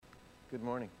Good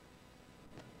morning.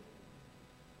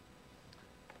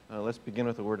 Let's begin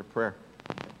with a word of prayer.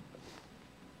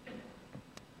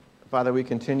 Father, we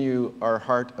continue our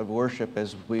heart of worship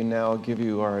as we now give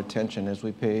you our attention, as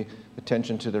we pay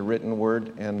attention to the written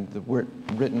word and the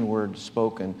written word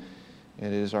spoken.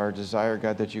 It is our desire,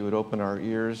 God, that you would open our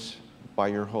ears by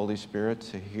your Holy Spirit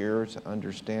to hear, to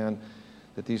understand,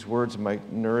 that these words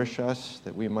might nourish us,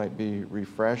 that we might be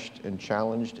refreshed and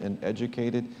challenged and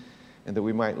educated, and that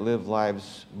we might live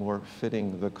lives more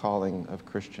fitting the calling of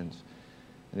Christians.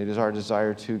 And it is our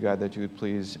desire, too, God, that you would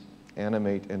please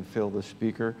animate and fill the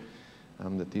speaker,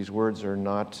 that these words are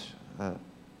not a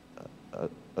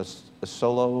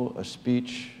solo, a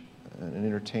speech, an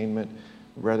entertainment,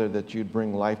 rather that you'd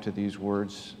bring life to these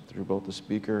words through both the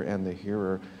speaker and the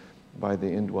hearer by the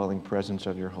indwelling presence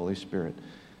of your Holy Spirit.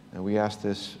 And we ask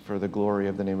this for the glory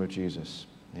of the name of Jesus.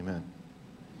 Amen.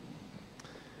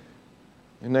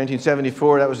 In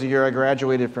 1974, that was the year I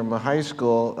graduated from high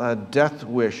school, Death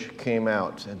Wish came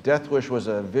out. And Death Wish was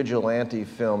a vigilante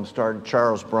film, starred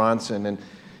Charles Bronson, and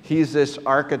he's this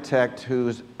architect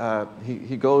who's,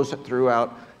 he goes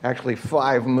throughout actually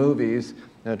 5 movies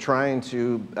trying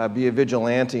to be a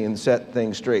vigilante and set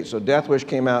things straight. So Death Wish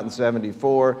came out in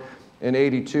 74. In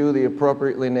 82, the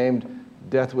appropriately named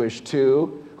Death Wish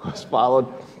 2 was followed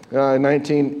in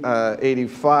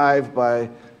 1985 by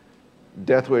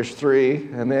Death Wish 3,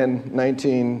 and then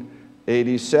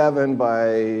 1987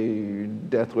 by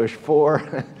Death Wish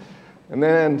 4, and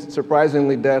then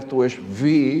surprisingly Death Wish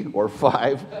V, or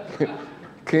 5,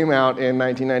 came out in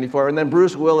 1994, and then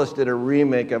Bruce Willis did a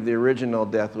remake of the original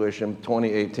Death Wish in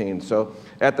 2018. So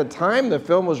at the time the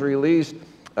film was released,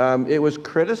 it was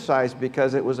criticized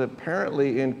because it was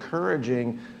apparently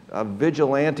encouraging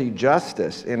vigilante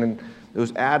justice, and it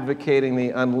was advocating the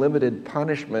unlimited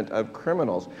punishment of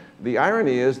criminals. The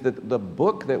irony is that the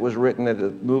book that was written that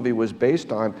the movie was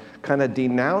based on kind of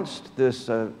denounced this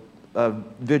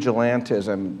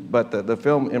vigilantism, but the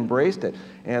film embraced it.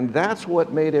 And that's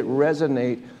what made it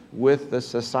resonate with the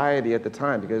society at the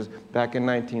time, because back in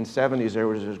 1970s there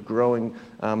was this growing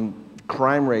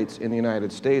crime rates in the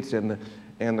United States, and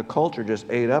the culture just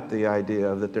ate up the idea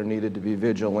of that there needed to be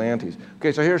vigilantes.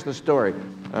 Okay, so here's the story.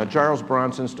 Charles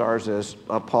Bronson stars as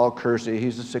Paul Kersey.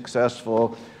 He's a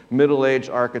successful middle-aged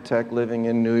architect living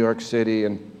in New York City,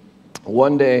 and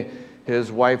one day his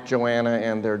wife Joanna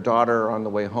and their daughter are on the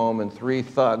way home, and 3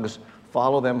 thugs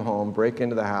follow them home, break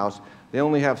into the house. They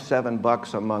only have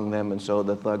 $7 among them, and so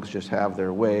the thugs just have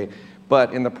their way.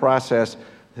 But in the process,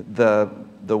 the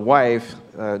wife,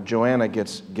 Joanna,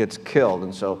 gets killed,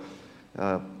 and so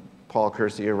Paul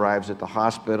Kersey arrives at the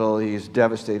hospital. He's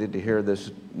devastated to hear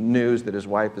this news that his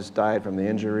wife has died from the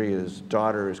injury. His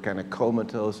daughter is kind of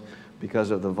comatose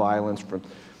because of the violence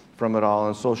from it all.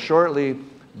 And so shortly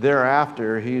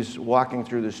thereafter, he's walking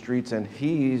through the streets and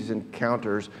he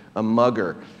encounters a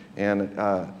mugger. And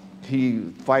he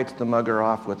fights the mugger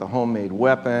off with a homemade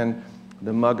weapon.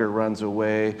 The mugger runs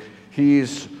away.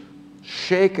 He's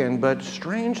shaken, but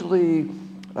strangely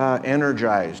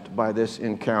energized by this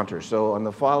encounter. So on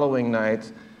the following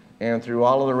nights, and through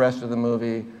all of the rest of the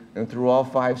movie, and through all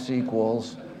 5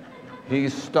 sequels, he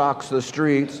stalks the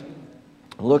streets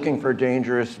looking for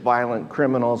dangerous, violent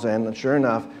criminals, and sure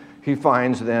enough, he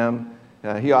finds them.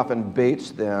 He often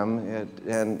baits them,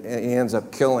 and he ends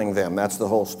up killing them. That's the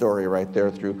whole story right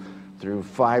there through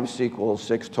 5 sequels,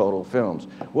 6 total films.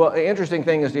 Well, the interesting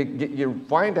thing is you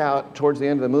find out towards the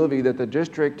end of the movie that the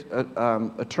district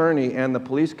attorney and the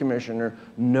police commissioner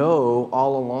know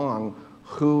all along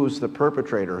who's the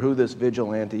perpetrator, who this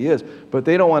vigilante is, but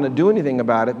they don't want to do anything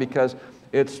about it because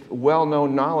it's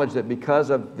well-known knowledge that because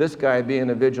of this guy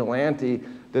being a vigilante,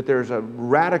 that there's a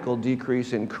radical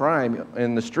decrease in crime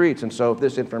in the streets. And so if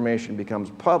this information becomes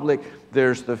public,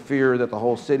 there's the fear that the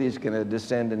whole city is going to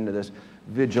descend into this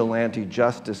vigilante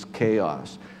justice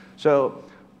chaos. So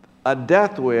a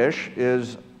death wish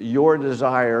is your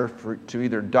desire to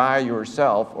either die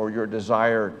yourself or your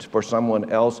desire for someone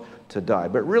else to die.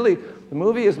 But really, the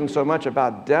movie isn't so much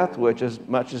about death wish as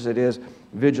much as it is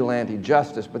vigilante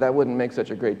justice, but that wouldn't make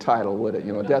such a great title, would it?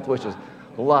 You know, Death Wish is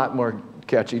a lot more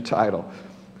catchy title.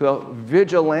 So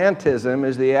vigilantism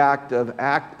is the act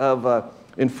of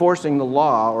enforcing the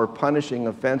law or punishing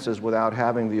offenses without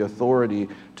having the authority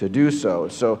to do so.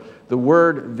 So the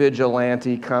word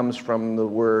vigilante comes from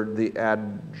the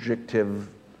adjective,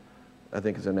 I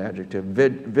think it's an adjective,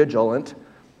 vigilant,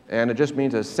 and it just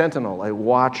means a sentinel, a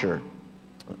watcher.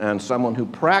 And someone who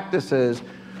practices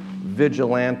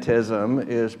vigilantism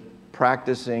is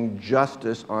practicing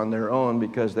justice on their own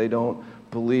because they don't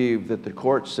believe that the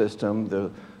court system,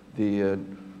 the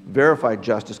verified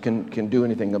justice can do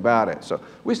anything about it. So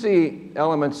we see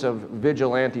elements of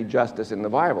vigilante justice in the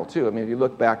Bible too. I mean, if you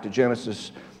look back to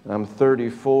Genesis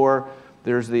 34,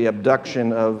 there's the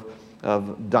abduction of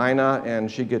Dinah, and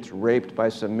she gets raped by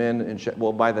some men,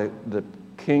 by the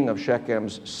king of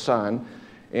Shechem's son.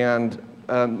 And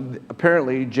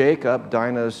apparently Jacob,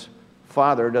 Dinah's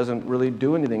father, doesn't really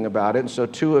do anything about it. And so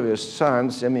two of his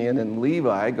sons, Simeon and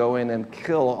Levi, go in and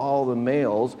kill all the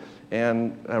males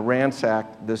and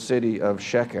ransack the city of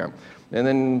Shechem. And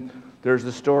then there's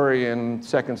the story in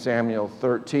 2 Samuel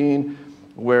 13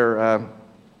 where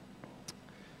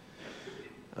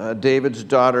David's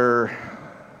daughter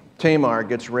Tamar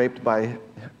gets raped by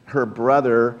her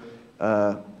brother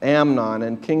Amnon,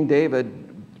 and King David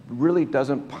really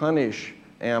doesn't punish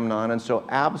Amnon, and so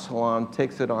Absalom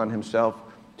takes it on himself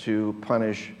to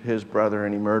punish his brother,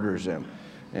 and he murders him.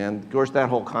 And of course, that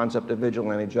whole concept of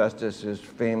vigilante justice is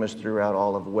famous throughout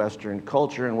all of Western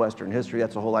culture and Western history.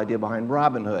 That's the whole idea behind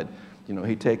Robin Hood. You know,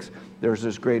 there's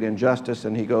this great injustice,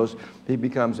 and he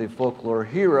becomes a folklore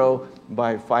hero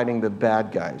by fighting the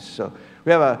bad guys. So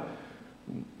we have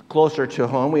closer to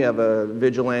home, we have a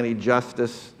vigilante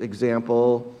justice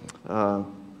example.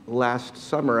 Last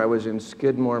summer, I was in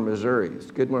Skidmore, Missouri.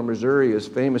 Skidmore, Missouri is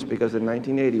famous because in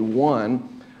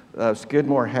 1981,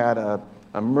 Skidmore had a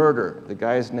murder. The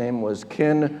guy's name was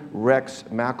Ken Rex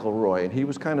McElroy, and he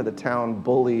was kind of the town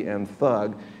bully and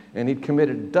thug, and he'd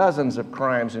committed dozens of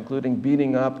crimes, including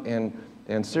beating up and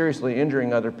seriously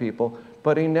injuring other people,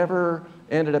 but he never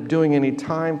ended up doing any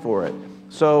time for it.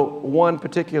 So one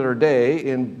particular day,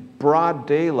 in broad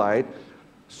daylight,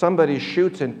 somebody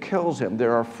shoots and kills him.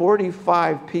 There are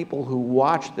 45 people who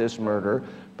watch this murder,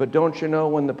 but don't you know,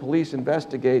 when the police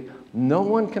investigate, no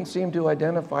one can seem to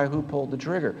identify who pulled the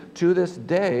trigger. To this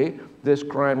day, this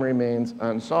crime remains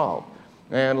unsolved.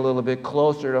 And a little bit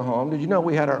closer to home, did you know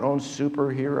we had our own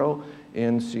superhero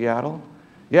in Seattle?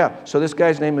 Yeah, so this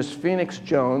guy's name is Phoenix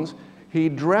Jones. He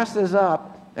dresses up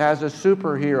as a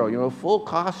superhero, you know, full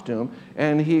costume,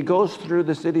 and he goes through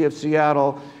the city of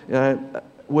Seattle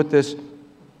with this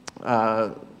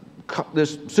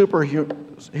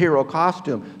superhero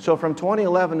costume. So from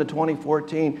 2011 to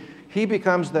 2014, he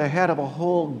becomes the head of a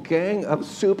whole gang of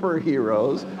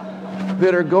superheroes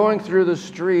that are going through the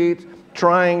streets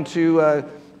trying to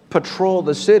patrol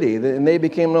the city. And they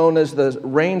became known as the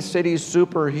Rain City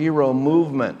Superhero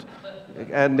Movement.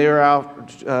 And they're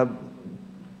out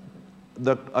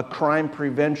a crime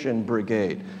prevention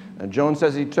brigade. And Jones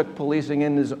says he took policing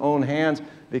in his own hands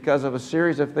because of a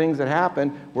series of things that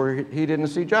happened where he didn't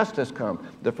see justice come.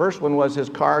 The first one was his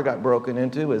car got broken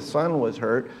into, his son was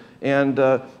hurt, and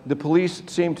the police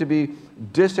seemed to be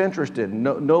disinterested.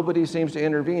 Nobody seems to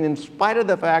intervene in spite of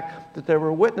the fact that there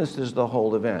were witnesses the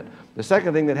whole event. The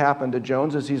second thing that happened to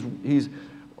Jones is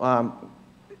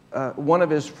one of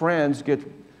his friends gets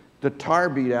the tar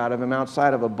beat out of him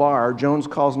outside of a bar. Jones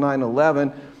calls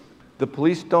 911. The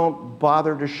police don't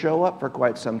bother to show up for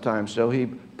quite some time, so he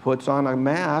puts on a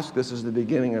mask. This is the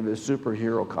beginning of his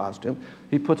superhero costume.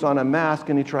 He puts on a mask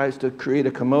and he tries to create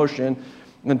a commotion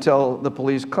until the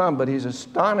police come, but he's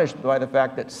astonished by the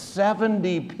fact that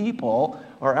 70 people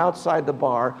are outside the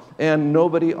bar and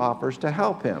nobody offers to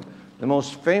help him. The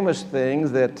most famous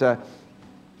thing that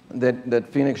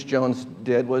Phoenix Jones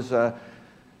did was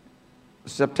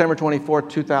September 24,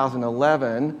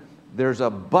 2011, there's a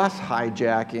bus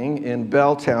hijacking in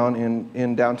Belltown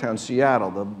in downtown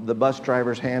Seattle. The bus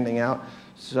driver's handing out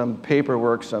some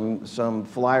paperwork, some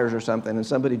flyers or something, and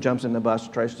somebody jumps in the bus,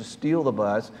 tries to steal the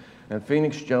bus, and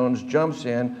Phoenix Jones jumps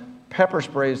in, pepper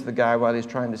sprays the guy while he's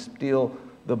trying to steal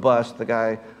the bus. The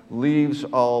guy leaves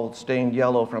all stained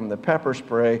yellow from the pepper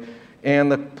spray,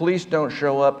 and the police don't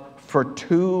show up for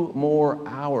 2 more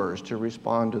hours to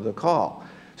respond to the call.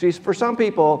 See, for some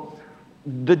people,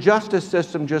 the justice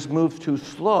system just moves too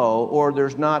slow, or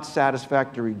there's not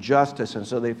satisfactory justice, and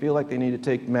so they feel like they need to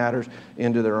take matters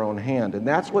into their own hand. And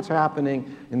that's what's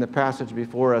happening in the passage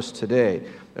before us today.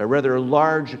 A rather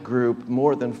large group,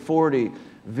 more than 40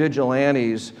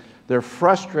 vigilantes, they're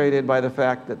frustrated by the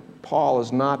fact that Paul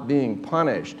is not being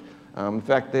punished. In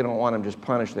fact, they don't want him just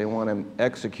punished, they want him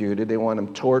executed, they want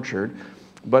him tortured.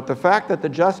 But the fact that the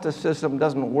justice system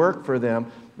doesn't work for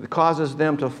them causes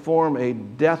them to form a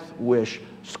death wish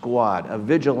squad, a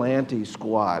vigilante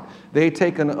squad. They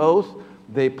take an oath,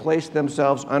 they place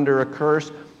themselves under a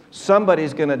curse.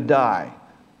 Somebody's going to die,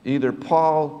 either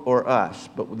Paul or us,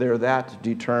 but they're that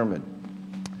determined.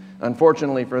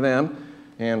 Unfortunately for them,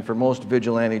 and for most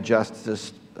vigilante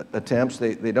justice attempts,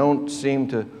 they don't seem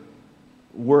to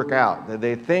work out.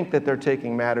 They think that they're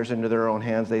taking matters into their own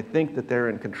hands. They think that they're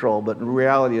in control, but the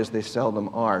reality is they seldom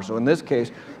are. So in this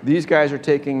case, these guys are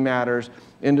taking matters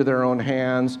into their own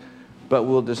hands, but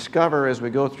we'll discover as we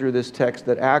go through this text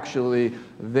that actually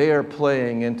they are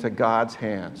playing into God's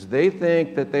hands. They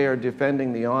think that they are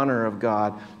defending the honor of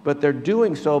God, but they're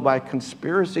doing so by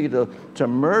conspiracy to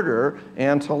murder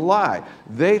and to lie.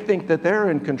 They think that they're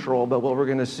in control, but what we're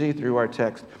going to see through our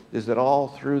text is that all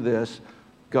through this,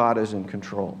 God is in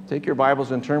control. Take your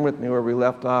Bibles and turn with me where we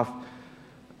left off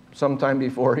sometime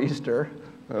before Easter.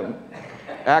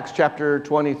 Acts chapter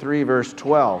 23, verse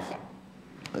 12.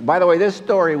 By the way, this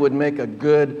story would make a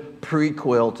good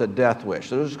prequel to Death Wish.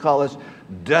 So let's just call this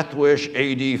Death Wish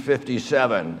AD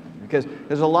 57, because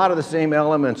there's a lot of the same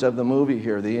elements of the movie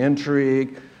here. The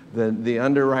intrigue, the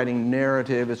underwriting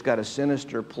narrative, it's got a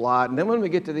sinister plot. And then when we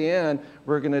get to the end,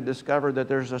 we're going to discover that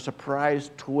there's a surprise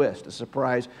twist, a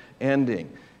surprise ending.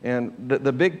 And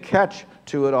the big catch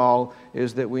to it all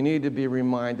is that we need to be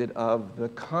reminded of the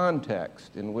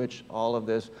context in which all of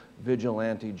this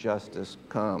vigilante justice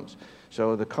comes.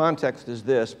 So the context is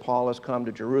this: Paul has come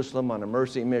to Jerusalem on a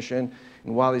mercy mission,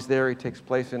 and while he's there, he takes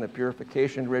place in a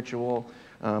purification ritual.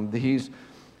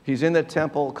 He's in the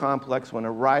temple complex when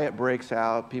a riot breaks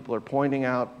out. People are pointing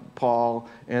out Paul,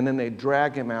 and then they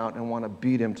drag him out and want to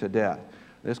beat him to death.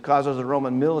 This causes the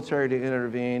Roman military to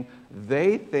intervene.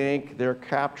 They think they're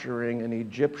capturing an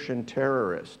Egyptian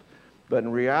terrorist, but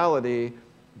in reality,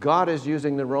 God is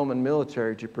using the Roman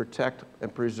military to protect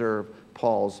and preserve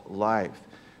Paul's life.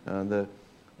 The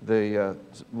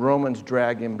Romans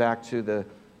drag him back to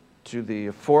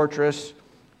the fortress,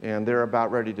 and they're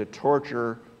about ready to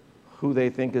torture who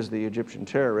they think is the Egyptian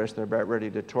terrorist. They're about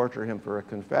ready to torture him for a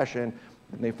confession,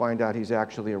 and they find out he's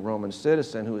actually a Roman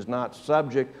citizen who is not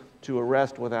subject to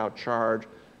arrest without charge.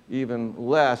 Even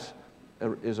less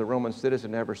is a Roman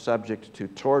citizen ever subject to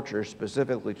torture,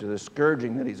 specifically to the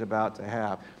scourging that he's about to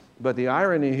have. But the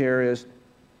irony here is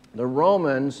the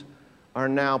Romans are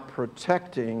now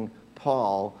protecting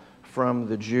Paul from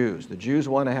the Jews. The Jews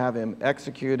want to have him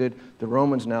executed. The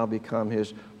Romans now become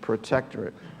his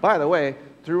protectorate. By the way,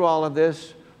 through all of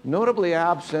this, notably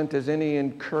absent is any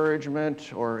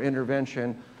encouragement or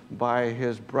intervention by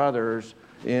his brothers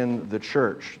in the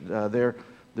church.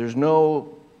 There's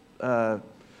no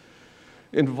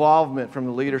involvement from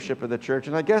the leadership of the church,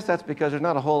 and I guess that's because there's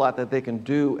not a whole lot that they can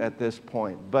do at this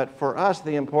point. But for us,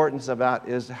 the importance of that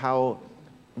is how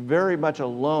very much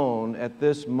alone at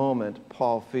this moment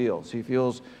Paul feels. He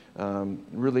feels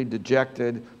really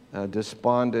dejected,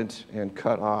 despondent, and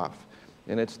cut off.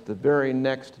 And it's the very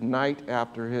next night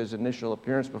after his initial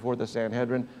appearance before the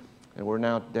Sanhedrin, and we're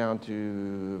now down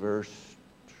to verse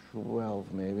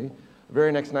 12 maybe. The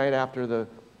very next night after the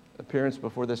appearance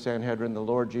before the Sanhedrin, the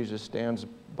Lord Jesus stands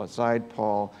beside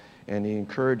Paul and he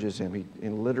encourages him. He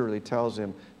literally tells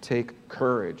him, take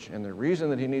courage. And the reason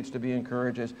that he needs to be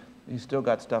encouraged is he's still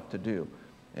got stuff to do.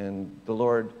 And the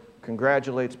Lord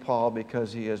congratulates Paul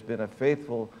because he has been a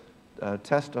faithful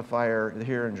testifier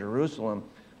here in Jerusalem.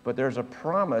 But there's a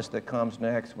promise that comes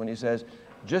next when he says,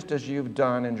 just as you've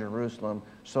done in Jerusalem,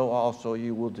 so also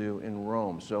you will do in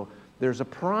Rome. So there's a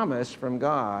promise from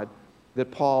God that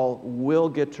Paul will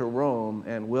get to Rome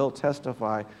and will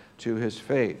testify to his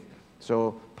faith.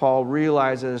 So Paul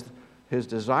realizes his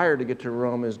desire to get to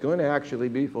Rome is going to actually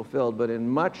be fulfilled, but in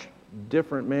much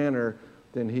different manner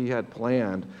than he had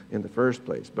planned in the first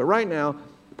place. But right now,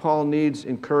 Paul needs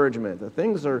encouragement. The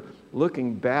things are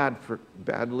looking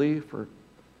badly.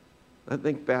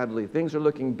 Things are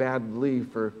looking badly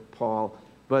for Paul,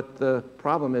 but the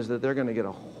problem is that they're going to get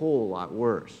a whole lot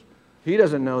worse. He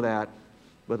doesn't know that,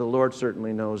 but the Lord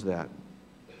certainly knows that.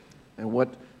 And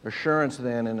what assurance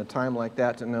then in a time like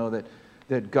that to know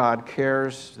that God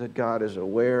cares, that God is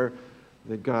aware,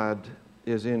 that God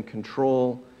is in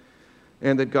control,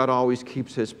 and that God always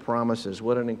keeps his promises.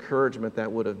 What an encouragement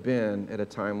that would have been at a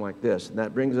time like this. And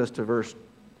that brings us to verse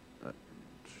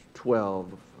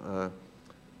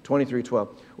 23:12.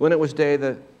 When it was day,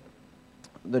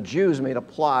 the Jews made a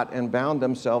plot and bound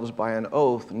themselves by an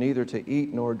oath neither to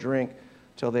eat nor drink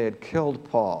till they had killed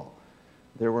Paul.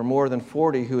 There were more than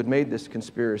 40 who had made this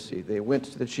conspiracy. They went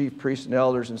to the chief priests and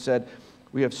elders and said,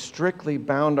 we have strictly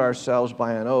bound ourselves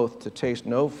by an oath to taste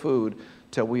no food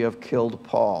till we have killed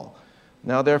Paul.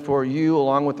 Now therefore you,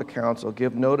 along with the council,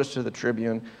 give notice to the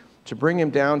tribune to bring him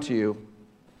down to you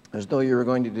as though you were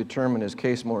going to determine his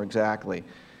case more exactly.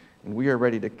 And we are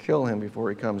ready to kill him before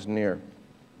he comes near.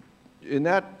 In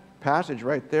that passage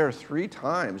right there, 3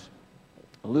 times,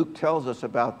 Luke tells us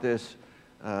about this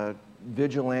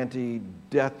vigilante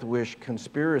death wish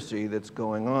conspiracy that's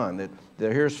going on. That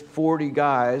here's 40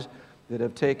 guys that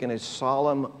have taken a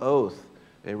solemn oath,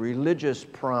 a religious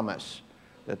promise,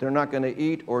 that they're not going to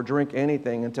eat or drink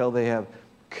anything until they have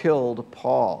killed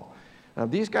Paul. Now,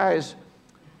 these guys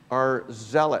are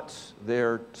zealots.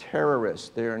 They're terrorists.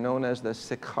 They are known as the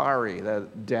Sicarii. The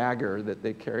dagger that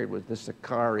they carried was the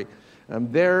Sicarii.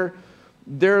 They're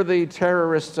the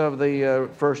terrorists of the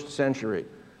first century.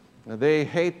 They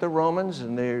hate the Romans,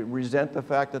 and they resent the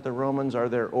fact that the Romans are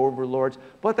their overlords,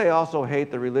 but they also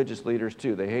hate the religious leaders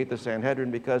too. They hate the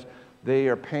Sanhedrin because they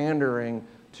are pandering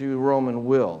to Roman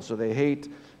will. So they hate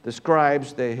the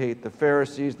scribes, they hate the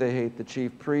Pharisees, they hate the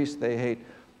chief priests, they hate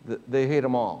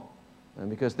them all, and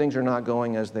because things are not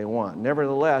going as they want.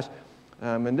 Nevertheless,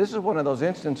 and this is one of those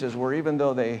instances where even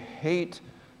though they hate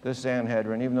the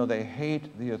Sanhedrin, even though they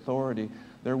hate the authority,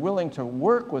 they're willing to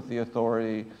work with the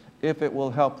authority if it will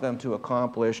help them to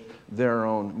accomplish their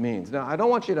own means. Now, I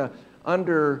don't want you to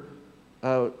underrate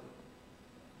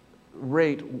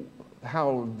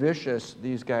how vicious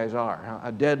these guys are, how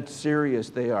dead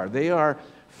serious they are. They are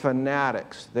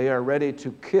fanatics. They are ready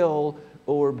to kill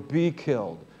or be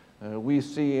killed. We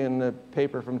see in the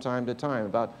paper from time to time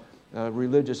about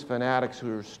religious fanatics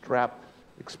who are strapped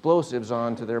explosives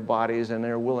onto their bodies and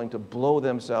they're willing to blow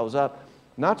themselves up,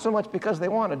 not so much because they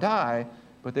want to die,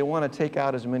 but they want to take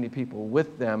out as many people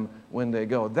with them when they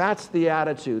go. That's the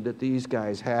attitude that these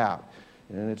guys have.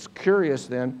 And it's curious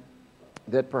then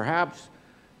that perhaps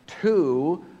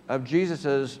 2 of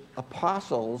Jesus'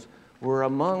 apostles were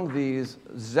among these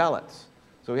zealots.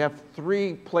 So we have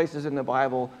 3 places in the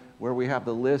Bible where we have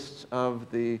the lists of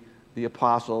the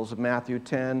apostles: Matthew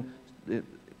 10,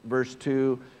 verse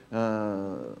 2,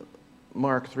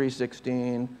 Mark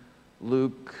 3:16,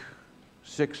 Luke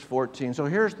 6:14. So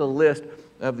here's the list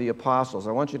of the apostles.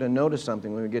 I want you to notice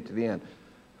something when we get to the end.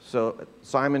 So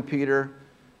Simon Peter,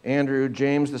 Andrew,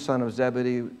 James the son of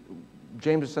Zebedee,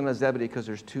 James the son of Zebedee because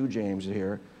there's 2 James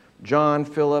here, John,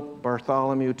 Philip,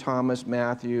 Bartholomew, Thomas,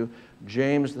 Matthew,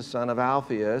 James the son of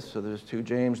Alphaeus, so there's 2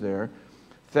 James there,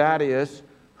 Thaddeus,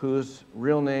 whose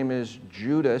real name is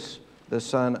Judas, the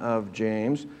son of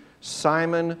James,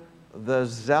 Simon the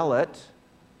Zealot,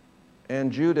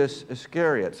 and Judas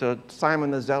Iscariot. So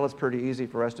Simon the Zealot's pretty easy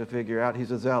for us to figure out.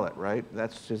 He's a zealot, right?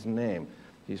 That's his name.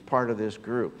 He's part of this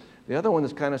group. The other one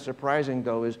that's kind of surprising,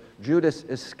 though, is Judas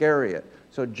Iscariot.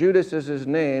 So Judas is his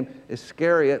name.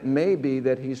 Iscariot may be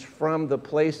that he's from the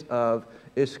place of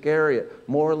Iscariot.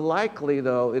 More likely,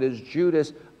 though, it is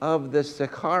Judas of the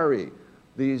Sicarii,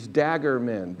 these dagger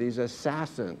men, these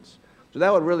assassins. So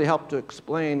that would really help to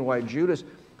explain why Judas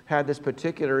had this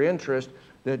particular interest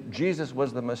that Jesus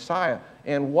was the Messiah,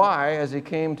 and why, as he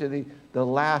came to the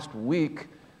last week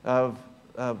of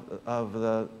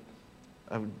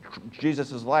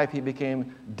Jesus' life, he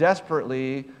became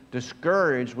desperately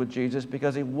discouraged with Jesus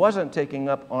because he wasn't taking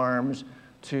up arms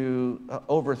to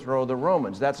overthrow the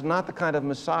Romans. That's not the kind of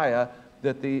Messiah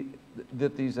that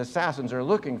these assassins are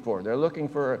looking for. They're looking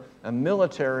for a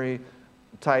military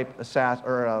type assassin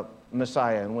or a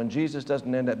Messiah, and when Jesus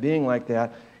doesn't end up being like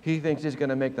that, he thinks he's going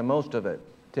to make the most of it.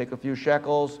 Take a few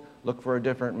shekels, look for a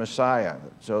different Messiah.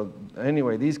 So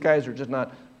anyway, these guys are just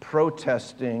not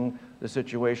protesting the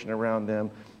situation around them.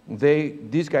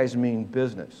 These guys mean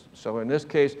business. So in this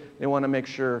case, they want to make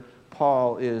sure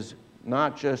Paul is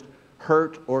not just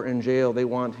hurt or in jail. They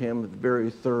want him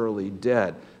very thoroughly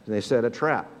dead. And they set a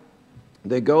trap.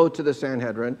 They go to the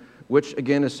Sanhedrin, which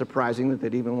again is surprising that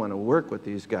they'd even want to work with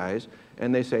these guys.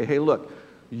 And they say, hey, look,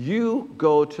 you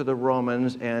go to the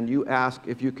Romans and you ask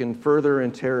if you can further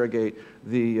interrogate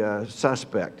the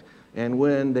suspect. And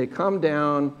when they come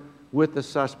down with the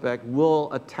suspect, we'll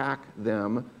attack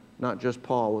them, not just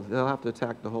Paul. They'll have to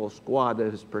attack the whole squad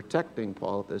that is protecting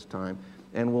Paul at this time,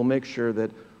 and we'll make sure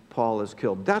that Paul is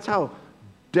killed. That's how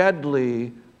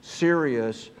deadly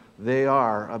serious they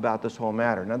are about this whole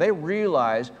matter. Now, they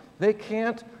realize they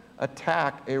can't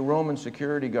attack a Roman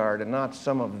security guard and not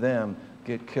some of them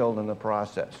get killed in the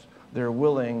process. They're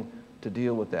willing to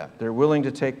deal with that. They're willing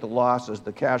to take the losses,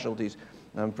 the casualties,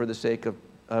 for the sake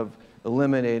of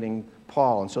eliminating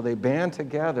Paul. And so they band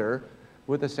together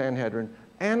with the Sanhedrin,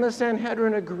 and the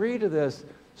Sanhedrin agree to this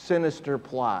sinister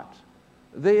plot.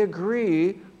 They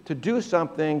agree to do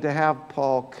something to have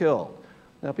Paul killed.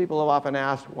 Now, people have often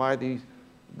asked why these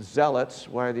zealots,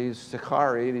 why these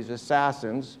Sicarii, these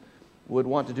assassins, would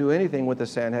want to do anything with the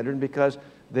Sanhedrin, because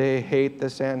they hate the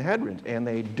Sanhedrin, and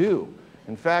they do.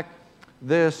 In fact,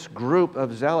 this group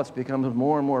of zealots becomes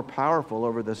more and more powerful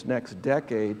over this next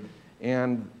decade,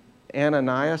 and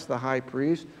Ananias, the high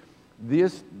priest,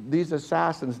 these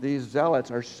assassins, these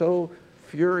zealots, are so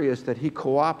furious that he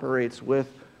cooperates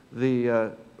with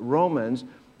the Romans,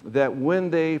 that when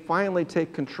they finally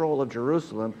take control of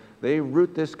Jerusalem, they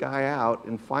root this guy out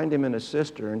and find him in a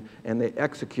cistern, and they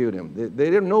execute him. They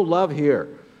didn't know love here.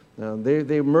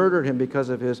 They murdered him because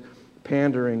of his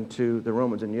pandering to the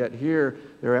Romans, and yet here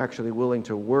they're actually willing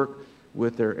to work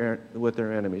with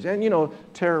their enemies. And you know,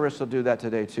 terrorists will do that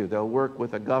today too. They'll work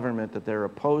with a government that they're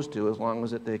opposed to as long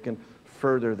as they can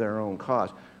further their own cause.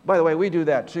 By the way, we do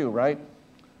that too, right?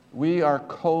 We are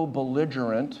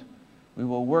co-belligerent. We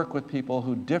will work with people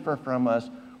who differ from us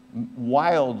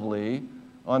wildly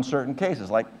on certain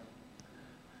cases, like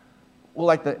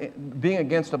being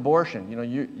against abortion. You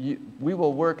know, we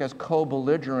will work as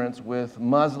co-belligerents with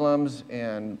Muslims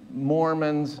and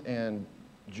Mormons and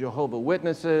Jehovah's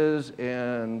Witnesses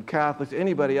and Catholics,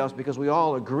 anybody else, because we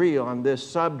all agree on this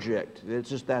subject. It's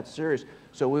just that serious.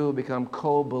 So we will become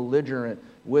co-belligerent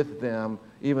with them,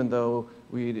 even though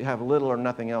we have little or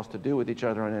nothing else to do with each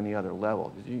other on any other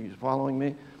level. You following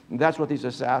me? And that's what these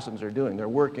assassins are doing. They're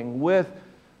working with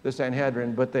the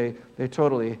Sanhedrin, but they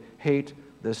totally hate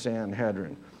the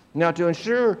Sanhedrin. Now, to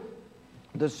ensure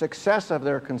the success of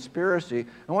their conspiracy,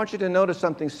 I want you to notice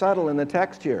something subtle in the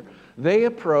text here. They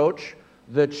approach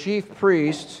the chief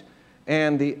priests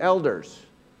and the elders,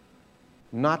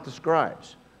 not the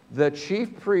scribes. The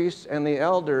chief priests and the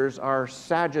elders are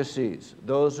Sadducees,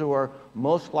 those who are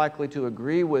most likely to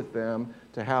agree with them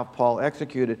to have Paul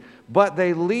executed. But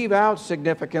they leave out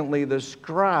significantly the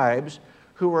scribes,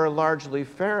 who are largely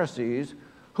Pharisees,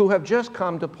 who have just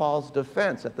come to Paul's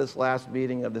defense at this last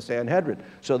meeting of the Sanhedrin.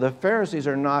 So the Pharisees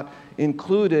are not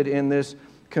included in this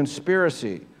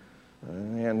conspiracy.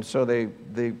 And so they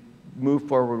move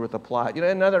forward with the plot. You know,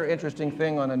 another interesting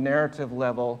thing on a narrative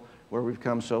level where we've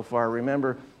come so far,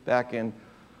 remember back in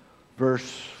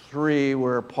verse 3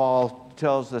 where Paul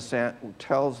tells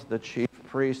the chief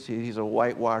priest he's a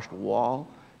whitewashed wall.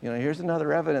 You know, here's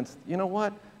another evidence. You know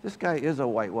what? This guy is a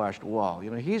whitewashed wall. You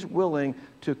know, he's willing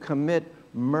to commit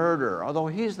murder, although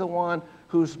he's the one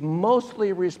who's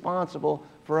mostly responsible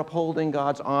for upholding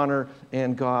God's honor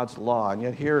and God's law. And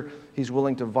yet here he's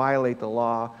willing to violate the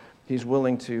law. He's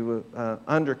willing to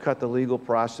undercut the legal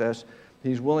process.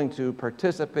 He's willing to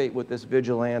participate with this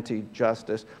vigilante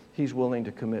justice. He's willing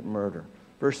to commit murder.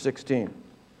 Verse 16.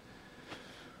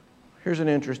 Here's an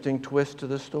interesting twist to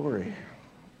the story.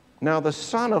 Now the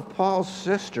son of Paul's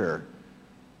sister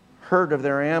heard of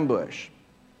their ambush.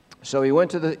 So he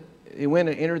went and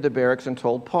entered the barracks and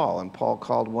told Paul. And Paul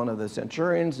called one of the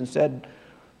centurions and said,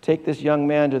 "Take this young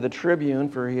man to the tribune,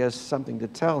 for he has something to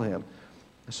tell him."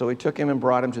 So he took him and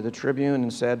brought him to the tribune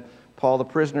and said, "Paul the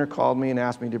prisoner called me and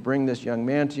asked me to bring this young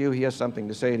man to you. He has something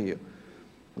to say to you."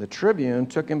 The tribune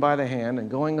took him by the hand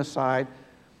and going aside,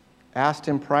 asked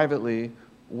him privately,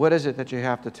 "What is it that you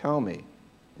have to tell me?"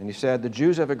 And he said, "The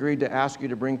Jews have agreed to ask you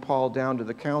to bring Paul down to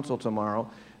the council tomorrow,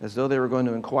 as though they were going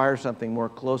to inquire something more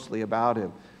closely about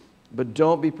him. But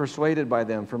don't be persuaded by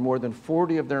them, for more than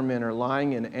 40 of their men are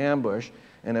lying in ambush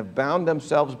and have bound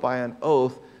themselves by an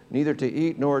oath neither to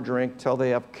eat nor drink till they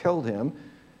have killed him,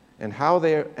 and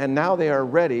now they are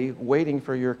ready, waiting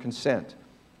for your consent."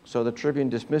 So the tribune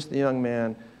dismissed the young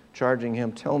man, charging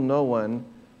him, "Tell no one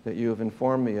that you have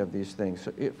informed me of these things."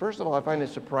 So first of all, I find it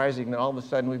surprising that all of a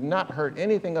sudden we've not heard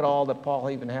anything at all that Paul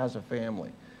even has a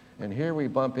family. And here we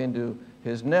bump into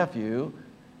his nephew,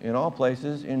 in all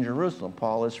places, in Jerusalem.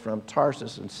 Paul is from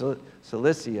Tarsus in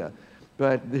Cilicia.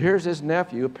 But here's his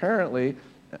nephew. Apparently,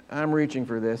 I'm reaching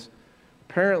for this,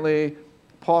 apparently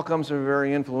Paul comes from a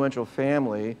very influential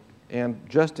family, and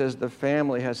just as the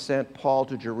family has sent Paul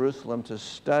to Jerusalem to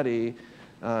study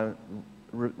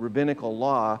rabbinical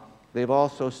law, they've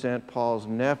also sent Paul's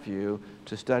nephew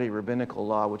to study rabbinical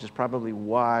law, which is probably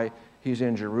why he's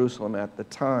in Jerusalem at the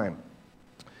time.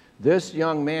 This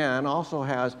young man also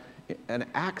has an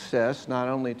access not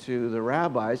only to the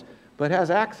rabbis, but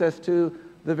has access to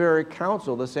the very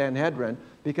council, the Sanhedrin,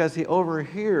 because he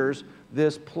overhears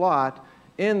this plot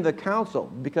in the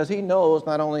council, because he knows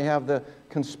not only have the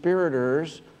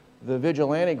conspirators, the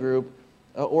vigilante group,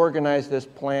 organized this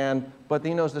plan, but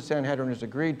he knows the Sanhedrin has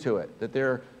agreed to it, that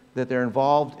they're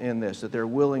involved in this, that they're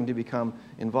willing to become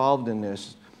involved in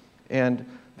this. And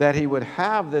that he would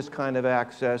have this kind of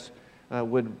access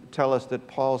would tell us that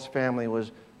Paul's family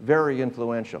was very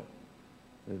influential,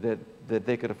 that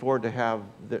they could afford to have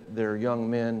their young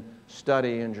men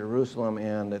study in Jerusalem,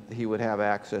 and that he would have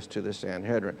access to the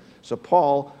Sanhedrin. So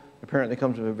Paul apparently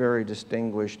comes from a very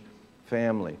distinguished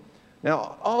family.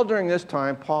 Now, all during this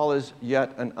time, Paul is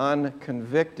yet an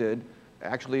unconvicted,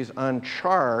 actually he's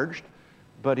uncharged,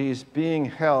 but he's being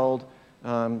held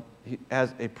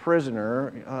as a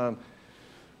prisoner,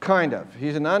 kind of.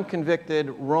 He's an unconvicted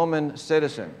Roman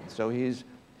citizen, so he's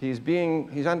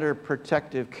He's under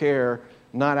protective care,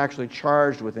 not actually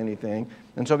charged with anything.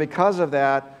 And so because of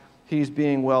that, he's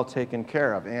being well taken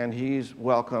care of. And he's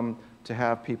welcome to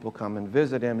have people come and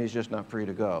visit him. He's just not free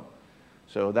to go.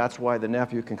 So that's why the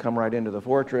nephew can come right into the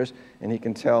fortress, and he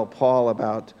can tell Paul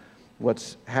about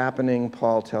what's happening.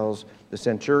 Paul tells the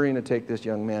centurion to take this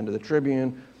young man to the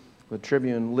tribune. The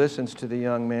tribune listens to the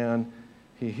young man.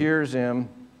 He hears him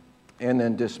and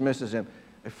then dismisses him.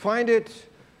 I find it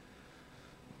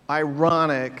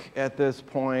ironic at this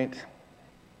point,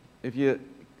 if you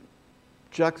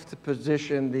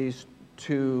juxtaposition these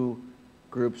two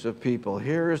groups of people.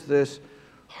 Here's this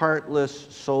heartless,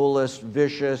 soulless,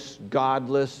 vicious,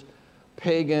 godless,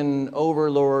 pagan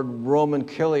overlord Roman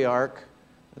chiliarch.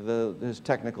 His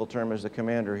technical term is the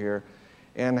commander here.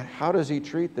 And how does he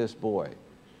treat this boy?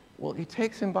 Well, he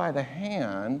takes him by the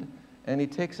hand and he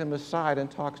takes him aside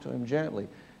and talks to him gently.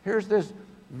 Here's this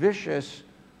vicious,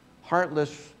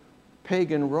 heartless,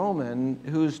 pagan Roman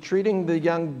who's treating the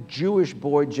young Jewish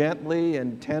boy gently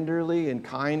and tenderly and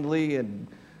kindly and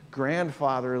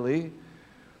grandfatherly,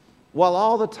 while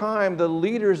all the time the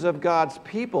leaders of God's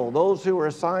people, those who are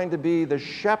assigned to be the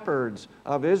shepherds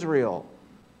of Israel,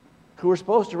 who are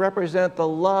supposed to represent the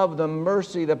love, the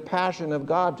mercy, the passion of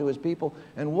God to his people.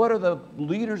 And what are the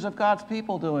leaders of God's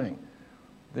people doing?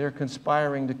 They're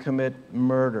conspiring to commit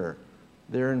murder.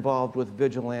 They're involved with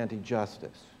vigilante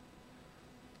justice.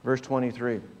 Verse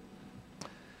 23.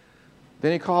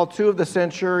 Then he called 2 of the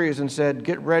centurions and said,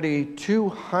 "Get ready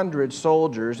 200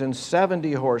 soldiers and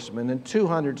 70 horsemen and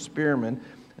 200 spearmen,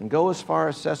 and go as far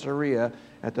as Caesarea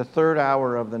at the 3rd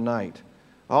hour of the night.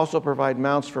 Also provide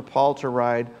mounts for Paul to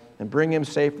ride, and bring him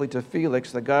safely to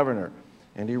Felix the governor."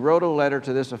 And he wrote a letter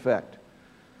to this effect.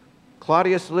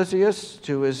 "Claudius Lysias,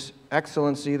 to his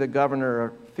excellency the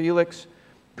governor Felix,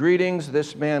 greetings.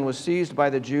 This man was seized by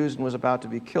the Jews and was about to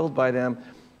be killed by them,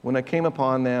 when I came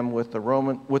upon them with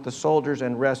the soldiers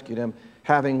and rescued him,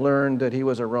 having learned that he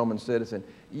was a Roman citizen."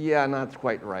 Yeah, not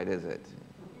quite right, is it?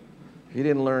 He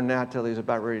didn't learn that till he was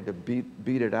about ready to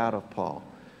beat it out of Paul.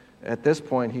 At this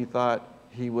point, he thought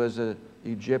he was an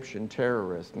Egyptian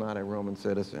terrorist, not a Roman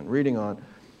citizen. Reading on.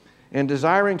 "And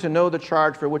desiring to know the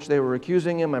charge for which they were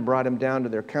accusing him, I brought him down to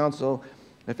their council.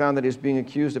 I found that he was being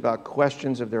accused about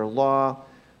questions of their law,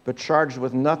 but charged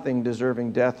with nothing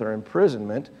deserving death or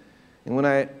imprisonment. And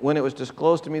when it was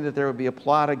disclosed to me that there would be a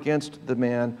plot against the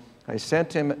man, I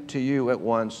sent him to you at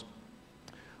once,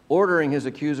 ordering his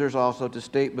accusers also to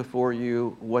state before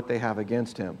you what they have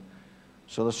against him.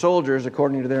 So the soldiers,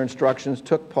 according to their instructions,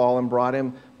 took Paul and brought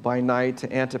him by night to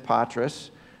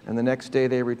Antipatris, and the next day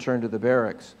they returned to the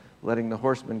barracks, letting the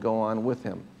horsemen go on with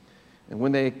him. And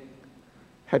when they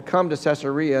had come to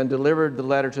Caesarea and delivered the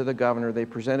letter to the governor, they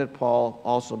presented Paul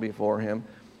also before him.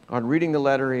 On reading the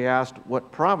letter, he asked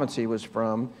what province he was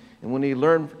from, and when he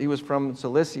learned he was from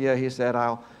Cilicia, he said,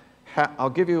 I'll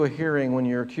give you a hearing when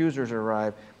your accusers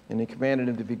arrive, and he commanded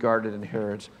him to be guarded in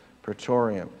Herod's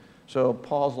praetorium. So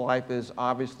Paul's life is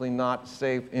obviously not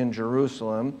safe in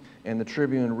Jerusalem, and the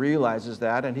tribune realizes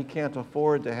that, and he can't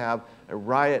afford to have a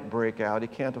riot break out. He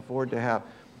can't afford to have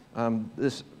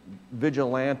this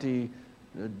vigilante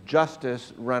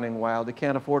justice running wild. He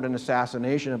can't afford an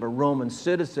assassination of a Roman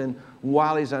citizen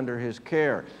while he's under his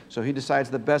care. So he decides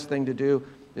the best thing to do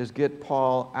is get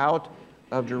Paul out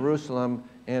of Jerusalem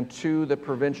and to the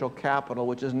provincial capital,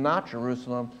 which is not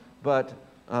Jerusalem, but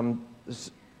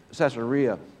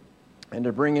Caesarea, and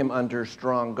to bring him under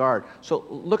strong guard. So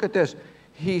look at this.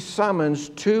 He summons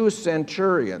 2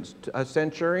 centurions. A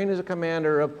centurion is a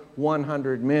commander of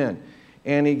 100 men,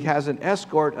 and he has an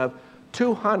escort of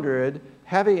 200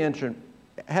 heavy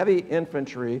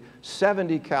infantry,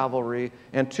 70 cavalry,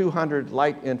 and 200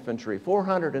 light infantry,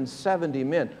 470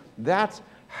 men. That's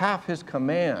half his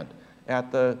command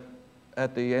at the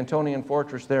Antonian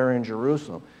fortress there in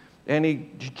Jerusalem. And he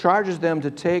charges them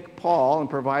to take Paul and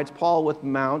provides Paul with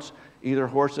mounts, either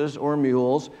horses or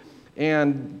mules,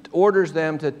 and orders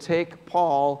them to take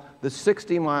Paul the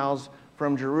 60 miles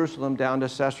from Jerusalem down to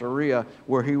Caesarea,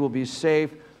 where he will be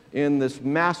safe in this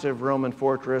massive Roman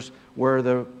fortress where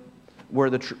the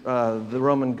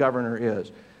Roman governor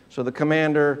is. So the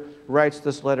commander writes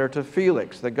this letter to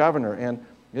Felix, the governor, and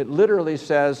it literally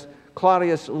says,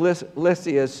 "Claudius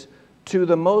Lysias, to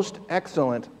the most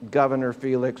excellent Governor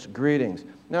Felix, greetings."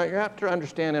 Now you have to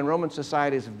understand, in Roman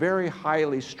society, it's very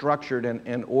highly structured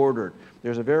and ordered.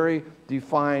 There's a very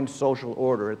defined social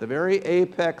order. At the very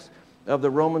apex of the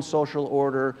Roman social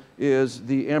order is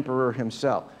the emperor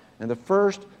himself. And the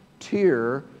first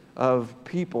tier of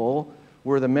people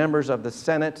were the members of the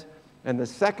Senate, and the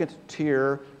second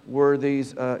tier were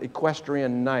these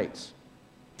equestrian knights.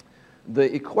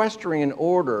 the equestrian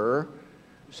order,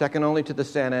 second only to the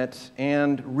Senate,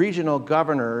 and regional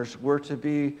governors were to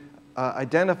be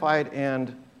identified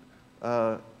and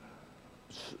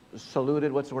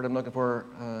saluted. What's the word I'm looking for?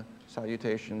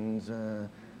 Salutations.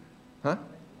 Huh?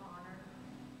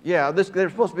 Yeah, they're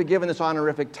supposed to be given this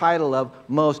honorific title of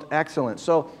most excellent.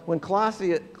 So when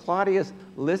Claudius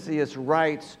Lysias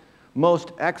writes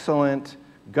most excellent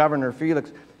Governor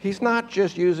Felix, he's not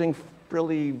just using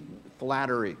frilly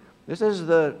flattery. This is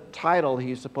the title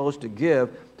he's supposed to give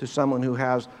to someone who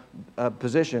has a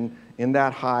position in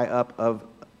that high up of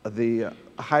the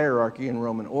hierarchy in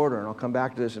Roman order, and I'll come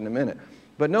back to this in a minute.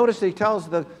 But notice he tells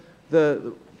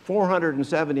the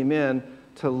 470 men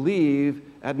to leave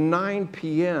at 9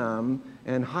 p.m.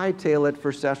 and hightail it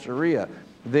for Caesarea.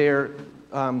 They're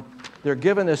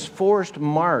given this forced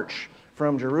march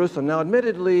from Jerusalem. Now,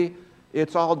 admittedly,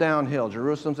 it's all downhill.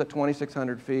 Jerusalem's at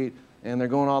 2,600 feet, and they're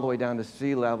going all the way down to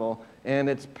sea level, and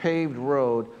it's paved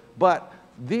road. But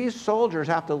these soldiers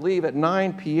have to leave at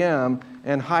 9 p.m.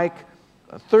 and hike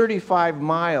 35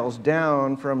 miles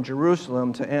down from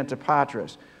Jerusalem to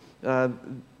Antipatris.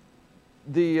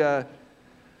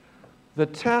 The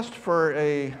test for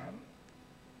a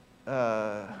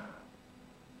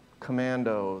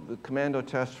commando, the commando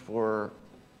test for,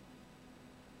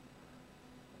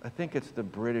 I think it's the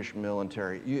British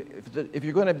military. If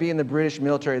you're going to be in the British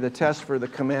military, the test for the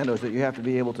commandos is that you have to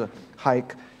be able to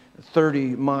hike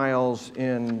 30 miles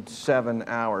in 7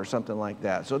 hours, something like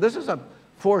that. So this is a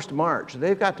forced march.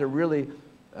 They've got to really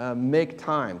make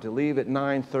time to leave at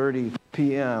 9:30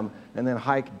 p.m. and then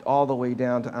hike all the way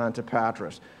down to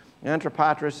Antipatris.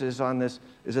 Antipatris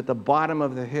is at the bottom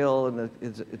of the hill, and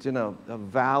it's in a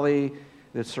valley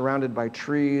that's surrounded by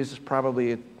trees. It's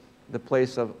probably the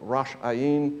place of Rosh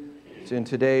Ayin. It's in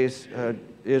today's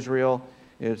Israel.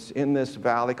 It's in this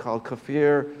valley called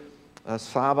Kafir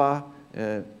Saba,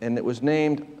 and it was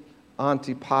named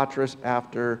Antipatris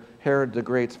after Herod the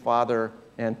Great's father,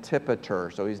 Antipater.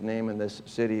 So he's naming this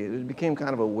city. It became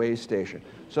kind of a way station.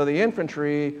 So the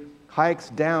infantry hikes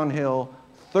downhill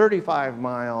 35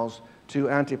 miles to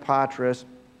Antipatris.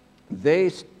 They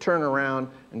turn around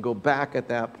and go back at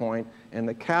that point, and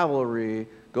the cavalry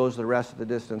goes the rest of the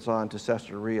distance on to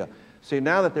Caesarea. See,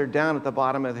 now that they're down at the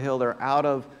bottom of the hill, they're out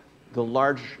of the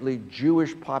largely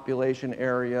Jewish population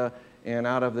area and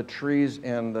out of the trees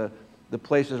and the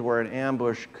places where an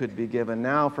ambush could be given.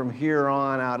 Now from here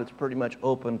on out, it's pretty much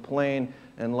open plain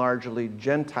and largely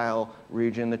Gentile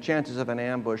region. The chances of an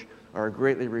ambush are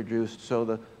greatly reduced. So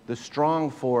the strong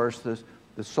force, the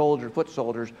foot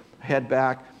soldiers, head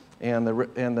back, and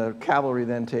the cavalry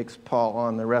then takes Paul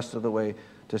on the rest of the way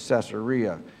to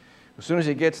Caesarea. As soon as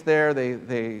he gets there,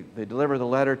 they deliver the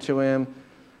letter to him.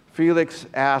 Felix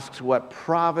asks what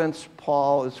province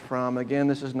Paul is from. Again,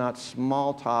 this is not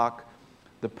small talk.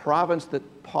 The province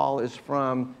that Paul is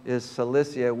from is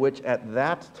Cilicia, which at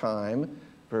that time,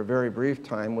 for a very brief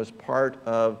time, was part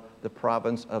of the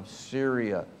province of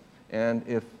Syria. And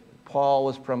if Paul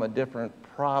was from a different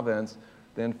province,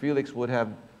 then Felix would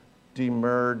have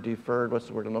deferred, what's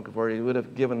the word I'm looking for? He would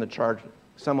have given the charge to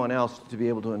someone else to be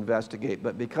able to investigate.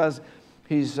 But because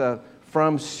he's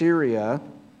from Syria,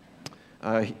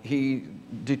 he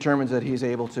determines that he's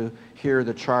able to hear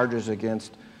the charges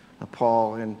against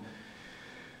Paul. And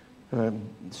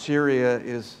Syria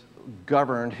is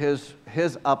governed, his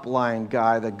upline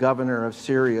guy, the governor of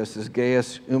Syria, is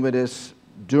Gaius Umidus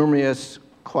Durmius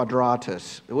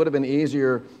Quadratus. It would have been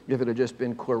easier if it had just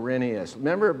been Quirinius.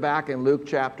 Remember back in Luke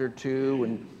chapter 2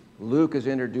 when Luke is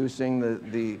introducing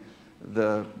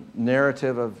the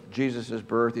narrative of Jesus'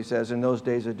 birth. He says, in those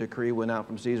days a decree went out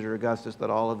from Caesar Augustus that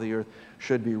all of the earth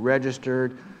should be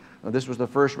registered. This was the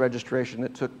first registration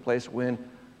that took place when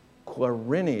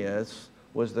Quirinius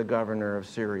was the governor of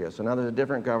Syria. So now there's a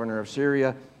different governor of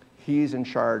Syria. He's in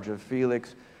charge of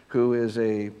Felix, who is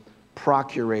a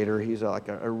procurator. He's like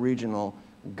a regional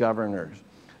governor.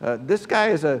 This guy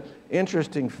is an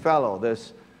interesting fellow,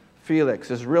 this Felix.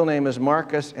 His real name is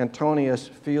Marcus Antonius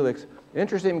Felix.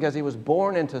 Interesting because he was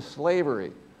born into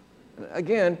slavery.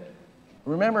 Again,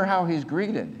 remember how he's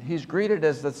greeted. He's greeted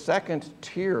as the second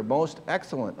tier, most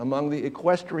excellent among the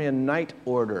equestrian knight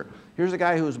order. Here's a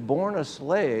guy who was born a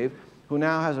slave who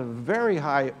now has a very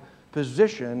high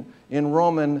position in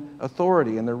Roman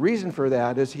authority. And the reason for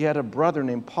that is he had a brother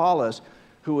named Paulus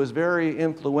who was very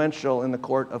influential in the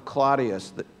court of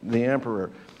Claudius, the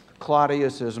emperor.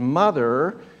 Claudius's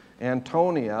mother,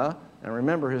 Antonia, and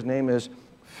remember his name is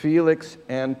his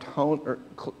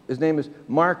name is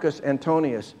Marcus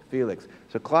Antonius Felix.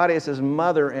 So Claudius's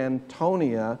mother,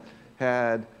 Antonia,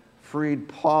 had freed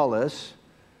Paulus.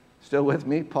 Still with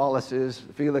me? Paulus is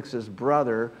Felix's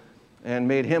brother. and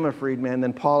made him a freedman.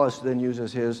 Then Paulus then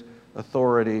uses his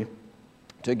authority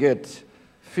to get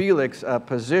Felix a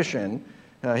position.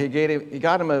 He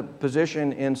got him a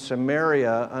position in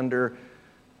Samaria under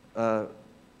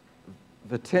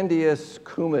Vitidius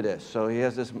Cumidus. So he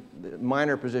has this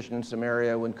minor position in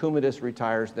Samaria. When Cumidus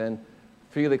retires, then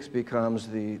Felix becomes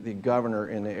the governor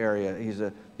in the area.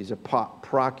 He's a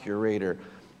procurator.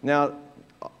 Now,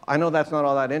 I know that's not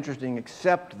all that interesting,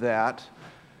 except that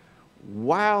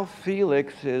while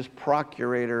Felix is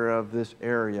procurator of this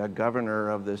area, governor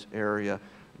of this area,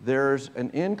 there's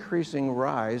an increasing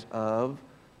rise of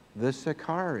the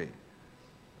Sicarii,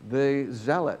 the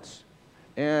zealots.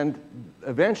 And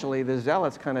eventually the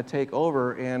zealots kind of take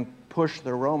over and push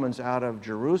the Romans out of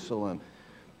Jerusalem.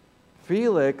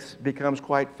 Felix becomes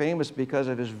quite famous because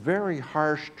of his very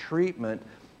harsh treatment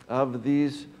of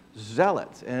these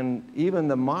zealots. And even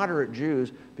the moderate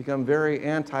Jews become very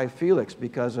anti-Felix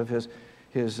because of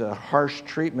his harsh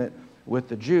treatment with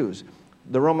the Jews.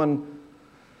 The Roman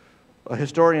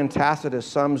historian Tacitus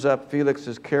sums up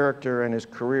Felix's character and his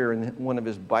career in one of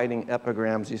his biting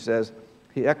epigrams. He says,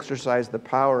 "He exercised the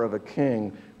power of a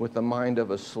king with the mind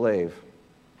of a slave."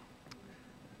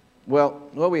 Well,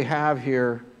 what we have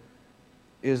here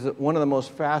is one of the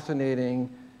most fascinating,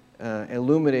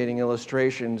 illuminating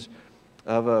illustrations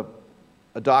of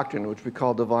a doctrine which we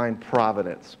call divine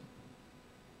providence.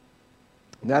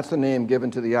 And that's the name given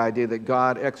to the idea that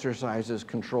God exercises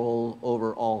control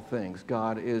over all things.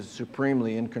 God is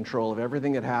supremely in control of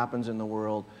everything that happens in the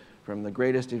world, from the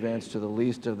greatest events to the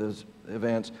least of those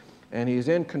events. And he's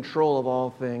in control of all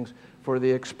things for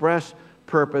the express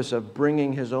purpose of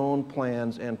bringing his own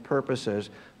plans and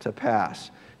purposes to pass.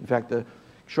 In fact, the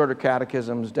Shorter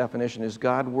Catechism's definition is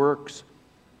God works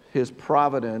his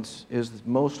providence, is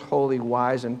most holy,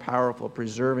 wise, and powerful,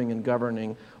 preserving and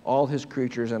governing all his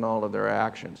creatures and all of their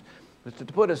actions. But to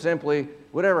put it simply,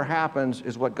 whatever happens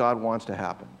is what God wants to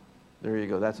happen. There you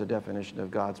go. That's a definition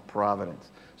of God's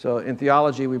providence. So in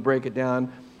theology, we break it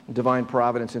down, divine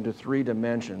providence, into three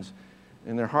dimensions.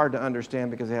 And they're hard to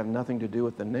understand because they have nothing to do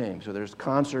with the name. So there's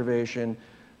conservation,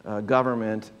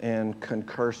 government, and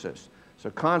concursus. So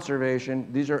conservation,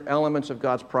 these are elements of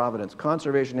God's providence.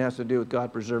 Conservation has to do with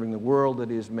God preserving the world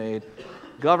that he has made.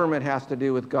 Government has to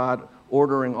do with God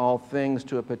ordering all things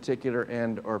to a particular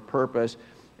end or purpose.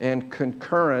 And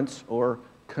concurrence, or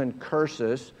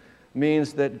concursus,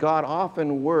 means that God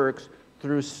often works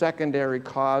through secondary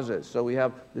causes. So we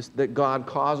have this, that God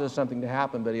causes something to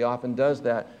happen, but he often does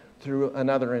that through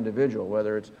another individual,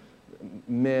 whether it's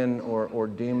men or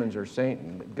demons or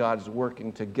Satan. God's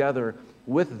working together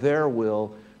with their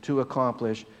will to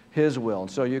accomplish his will.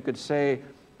 And so you could say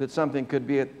that something could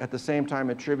be at the same time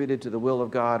attributed to the will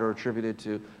of God or attributed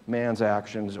to man's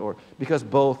actions, or because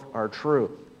both are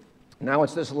true. Now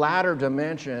it's this latter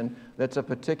dimension that's of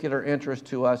particular interest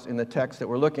to us in the text that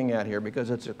we're looking at here,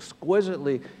 because it's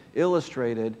exquisitely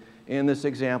illustrated in this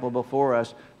example before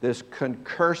us, this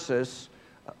concursus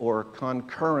or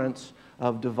concurrence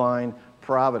of divine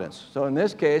providence. So in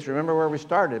this case, remember where we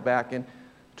started back in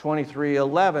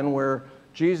 23:11, where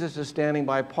Jesus is standing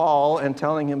by Paul and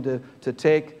telling him to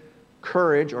take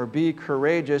courage or be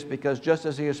courageous, because just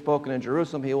as he has spoken in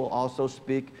Jerusalem, he will also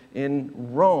speak in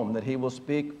Rome, that he will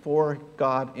speak for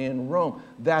God in Rome.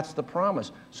 That's the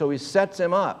promise. So he sets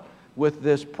him up with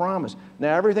this promise.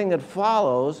 Now everything that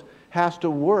follows has to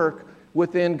work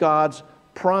within God's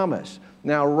promise.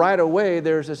 Now right away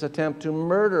there's this attempt to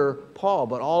murder Paul,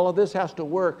 but all of this has to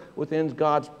work within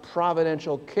God's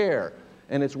providential care.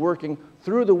 And it's working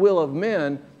through the will of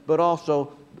men, but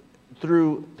also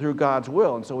through God's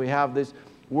will. And so we have these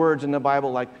words in the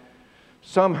Bible like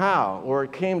somehow, or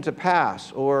it came to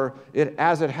pass, or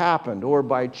as it happened, or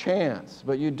by chance.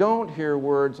 But you don't hear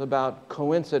words about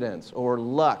coincidence or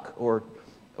luck or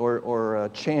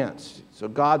chance. So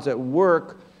God's at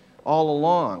work all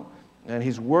along, and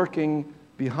he's working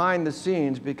behind the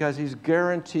scenes because he's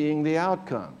guaranteeing the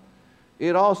outcome.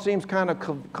 It all seems kind of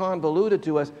convoluted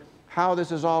to us, how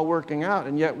this is all working out,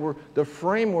 and yet the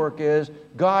framework is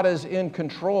God is in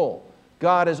control.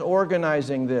 God is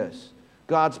organizing this.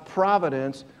 God's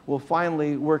providence will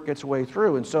finally work its way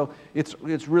through. And so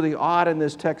it's really odd in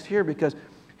this text here, because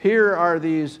here are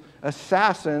these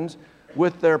assassins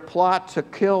with their plot to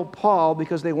kill Paul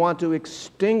because they want to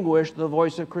extinguish the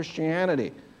voice of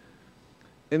Christianity.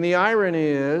 And the irony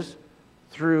is,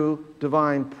 through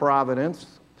divine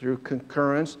providence, through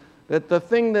concurrence, that the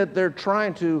thing that they're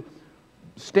trying to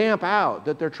stamp out,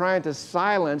 that they're trying to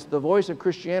silence the voice of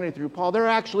Christianity through Paul, they're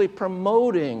actually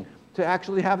promoting to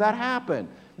actually have that happen.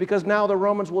 Because now the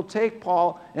Romans will take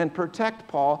Paul and protect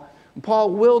Paul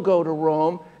Paul will go to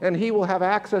Rome, and he will have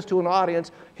access to an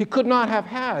audience he could not have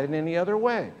had in any other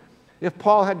way. If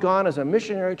Paul had gone as a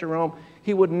missionary to Rome,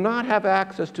 he would not have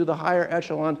access to the higher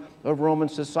echelon of Roman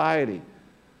society.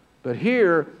 But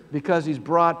here, because he's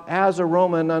brought as a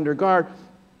Roman under guard,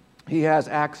 he has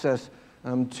access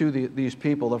to these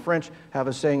people. The French have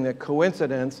a saying that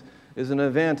coincidence is an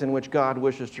event in which God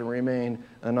wishes to remain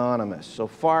anonymous. So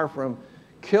far from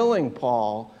killing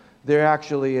Paul, they're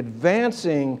actually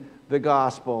advancing the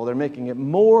gospel. They're making it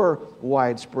more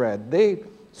widespread. They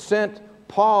sent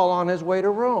Paul on his way to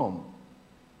Rome.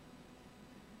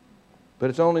 But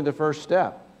it's only the first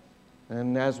step.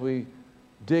 And as we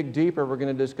dig deeper, we're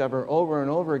going to discover over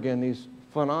and over again these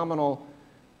phenomenal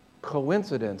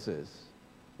coincidences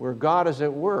where God is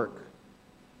at work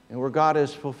and where God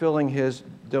is fulfilling his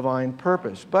divine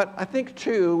purpose. But I think,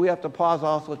 too, we have to pause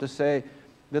also to say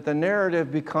that the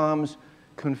narrative becomes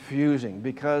confusing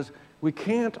because we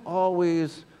can't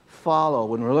always follow,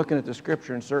 when we're looking at the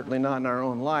Scripture, and certainly not in our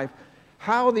own life,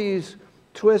 how these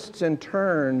twists and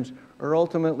turns are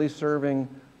ultimately serving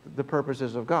the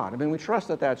purposes of God. I mean, we trust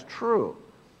that that's true.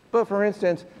 But for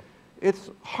instance, it's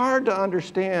hard to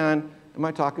understand. Am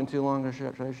I talking too long, or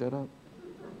should I shut up?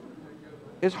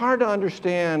 It's hard to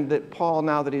understand that Paul,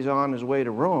 now that he's on his way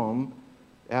to Rome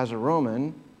as a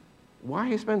Roman, why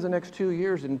he spends the next 2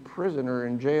 years in prison or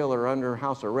in jail or under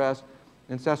house arrest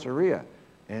in Caesarea.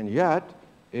 And yet,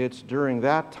 it's during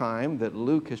that time that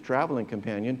Luke, his traveling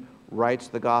companion, writes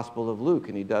the Gospel of Luke,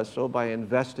 and he does so by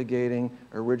investigating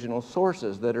original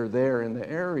sources that are there in the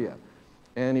area.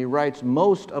 And he writes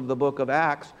most of the book of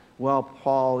Acts while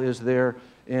Paul is there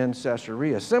in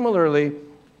Caesarea. Similarly,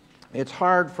 it's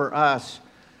hard for us,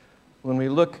 when we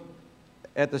look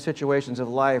at the situations of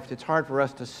life, it's hard for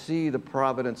us to see the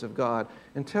providence of God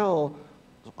until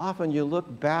often you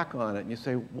look back on it and you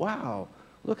say, wow,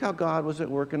 look how God was at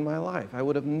work in my life. I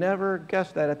would have never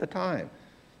guessed that at the time.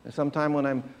 And sometime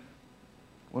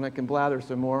when I can blather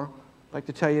some more, I'd like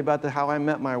to tell you about how I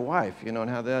met my wife, and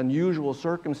how the unusual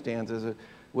circumstances,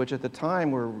 which at the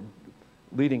time were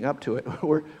leading up to it,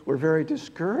 were very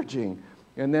discouraging.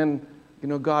 And then,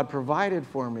 God provided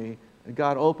for me.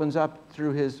 God opens up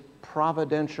through his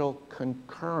providential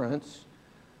concurrence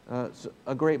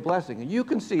a great blessing. And you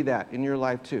can see that in your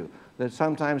life too, that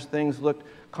sometimes things looked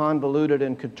convoluted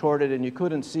and contorted and you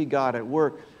couldn't see God at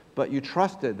work, but you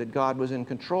trusted that God was in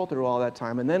control through all that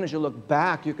time. And then as you look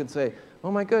back, you can say, oh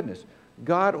my goodness,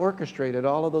 God orchestrated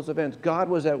all of those events. God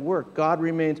was at work. God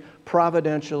remains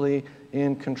providentially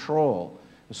in control.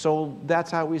 So that's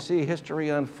how we see history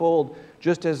unfold,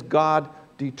 just as God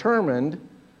determined,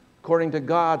 according to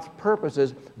God's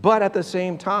purposes, but at the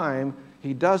same time,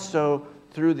 he does so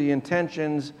through the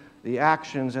intentions, the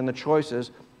actions, and the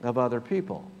choices of other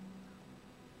people.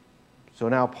 So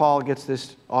now Paul gets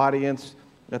this audience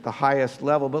at the highest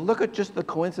level, but look at just the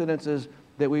coincidences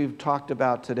that we've talked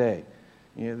about today.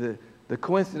 The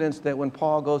coincidence that when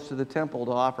Paul goes to the temple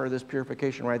to offer this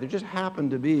purification rite, there just happened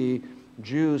to be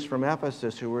Jews from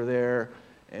Ephesus who were there,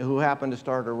 who happened to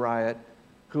start a riot,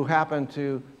 who happened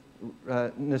to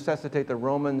necessitate the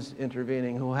Romans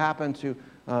intervening, who happened to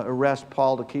arrest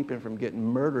Paul to keep him from getting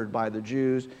murdered by the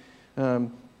Jews,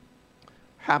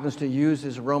 happens to use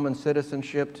his Roman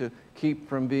citizenship to keep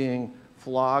from being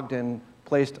flogged and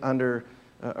placed under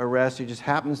arrest. He just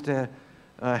happens to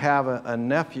have a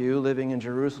nephew living in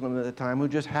Jerusalem at the time who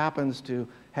just happens to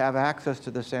have access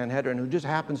to the Sanhedrin, who just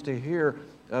happens to hear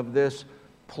of this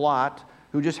plot,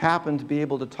 who just happened to be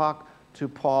able to talk to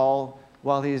Paul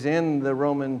while he's in the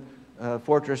Roman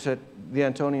fortress, at the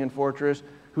Antonian fortress,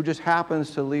 who just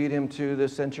happens to lead him to the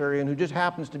centurion, who just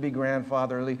happens to be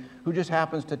grandfatherly, who just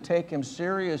happens to take him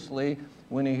seriously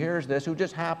when he hears this, who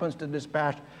just happens to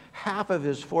dispatch half of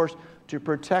his force to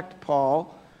protect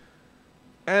Paul.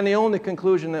 And the only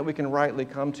conclusion that we can rightly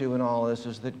come to in all this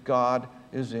is that God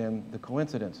is in the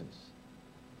coincidences.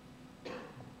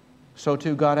 So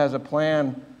too, God has a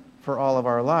plan for all of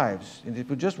our lives. And if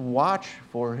we just watch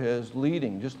for his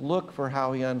leading, just look for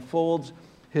how he unfolds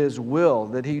his will,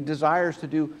 that he desires to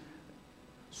do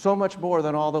so much more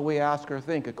than all that we ask or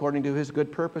think, according to his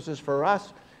good purposes for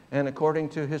us and according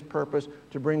to his purpose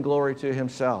to bring glory to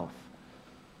himself.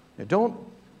 Now, don't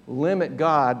limit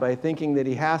God by thinking that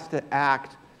he has to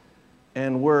act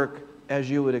and work as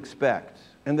you would expect,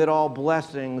 and that all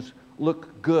blessings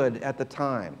look good at the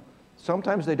time.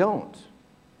 Sometimes they don't.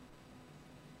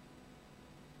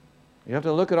 You have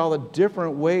to look at all the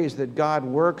different ways that God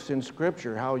works in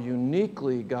Scripture, how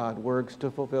uniquely God works to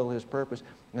fulfill his purpose.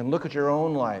 And look at your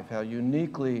own life, how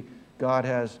uniquely God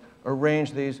has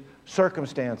arranged these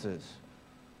circumstances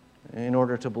in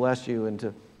order to bless you and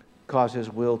to cause his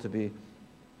will to be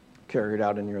carried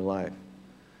out in your life.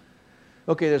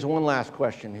 Okay, there's one last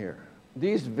question here.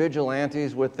 These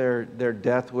vigilantes with their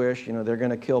death wish, you know, they're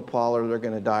going to kill Paul or they're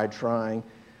going to die trying.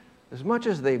 As much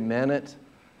as they meant it,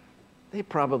 they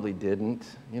probably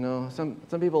didn't. You know, some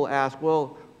people ask,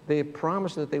 well, they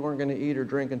promised that they weren't going to eat or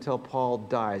drink until Paul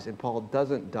dies, and Paul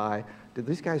doesn't die. Did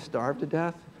these guys starve to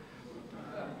death?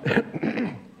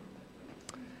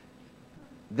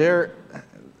 They're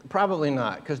probably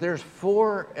not, because there's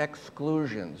 4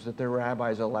 exclusions that the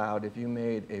rabbis allowed if you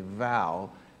made a vow,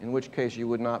 in which case you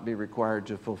would not be required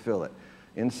to fulfill it.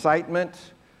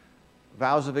 Incitement,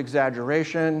 vows of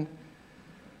exaggeration,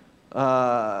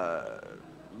 vows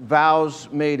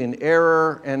made in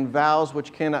error, and vows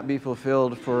which cannot be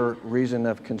fulfilled for reason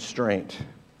of constraint.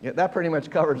 Yeah, that pretty much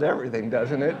covers everything,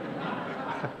 doesn't it?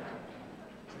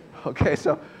 Okay,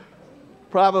 so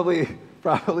probably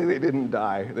they didn't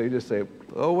die. They just say,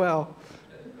 oh well.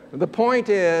 The point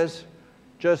is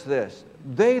just this.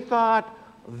 They thought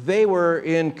they were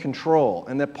in control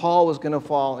and that Paul was going to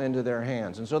fall into their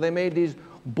hands. And so they made these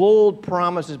bold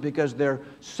promises because they're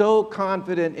so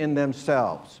confident in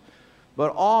themselves.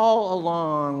 But all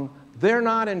along, they're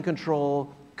not in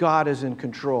control. God is in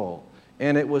control.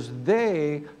 And it was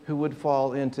they who would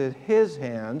fall into his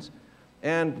hands,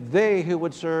 and they who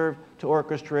would serve to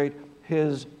orchestrate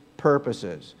his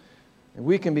purposes. And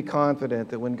we can be confident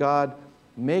that when God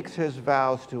makes his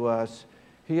vows to us,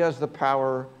 he has the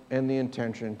power and the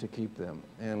intention to keep them.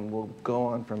 And we'll go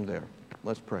on from there.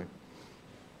 Let's pray.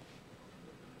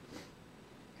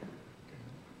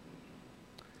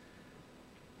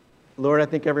 Lord, I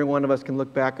think every one of us can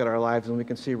look back at our lives and we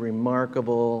can see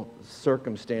remarkable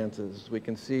circumstances. We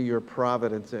can see your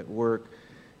providence at work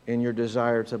in your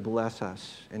desire to bless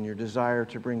us and your desire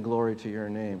to bring glory to your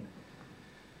name.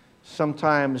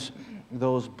 Sometimes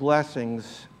those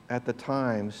blessings at the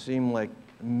time seem like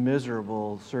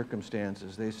miserable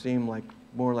circumstances. They seem like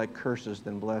more like curses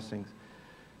than blessings.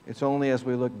 It's only as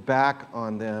we look back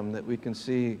on them that we can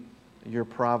see your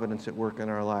providence at work in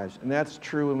our lives. And that's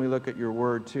true when we look at your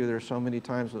word too. There's so many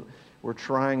times that we're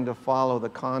trying to follow the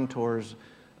contours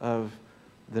of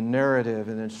the narrative,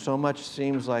 and it so much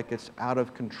seems like it's out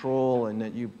of control, and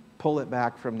that you pull it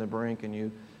back from the brink and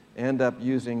you end up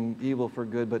using evil for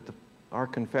good. But our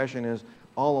confession is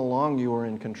all along you were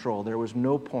in control. There was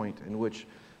no point in which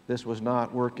this was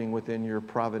not working within your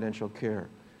providential care.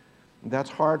 That's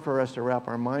hard for us to wrap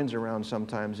our minds around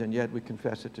sometimes, and yet we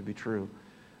confess it to be true.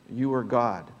 You are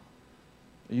God.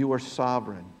 You are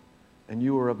sovereign, and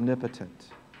you are omnipotent.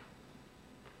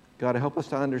 God, help us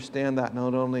to understand that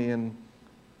not only in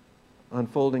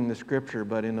unfolding the Scripture,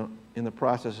 but in the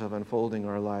process of unfolding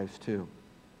our lives too.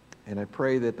 And I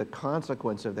pray that the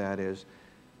consequence of that is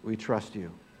we trust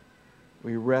you.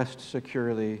 We rest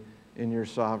securely in your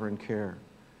sovereign care.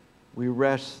 We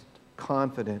rest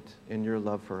confident in your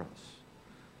love for us.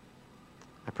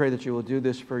 I pray that you will do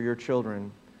this for your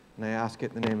children, and I ask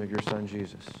it in the name of your Son,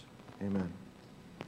 Jesus. Amen.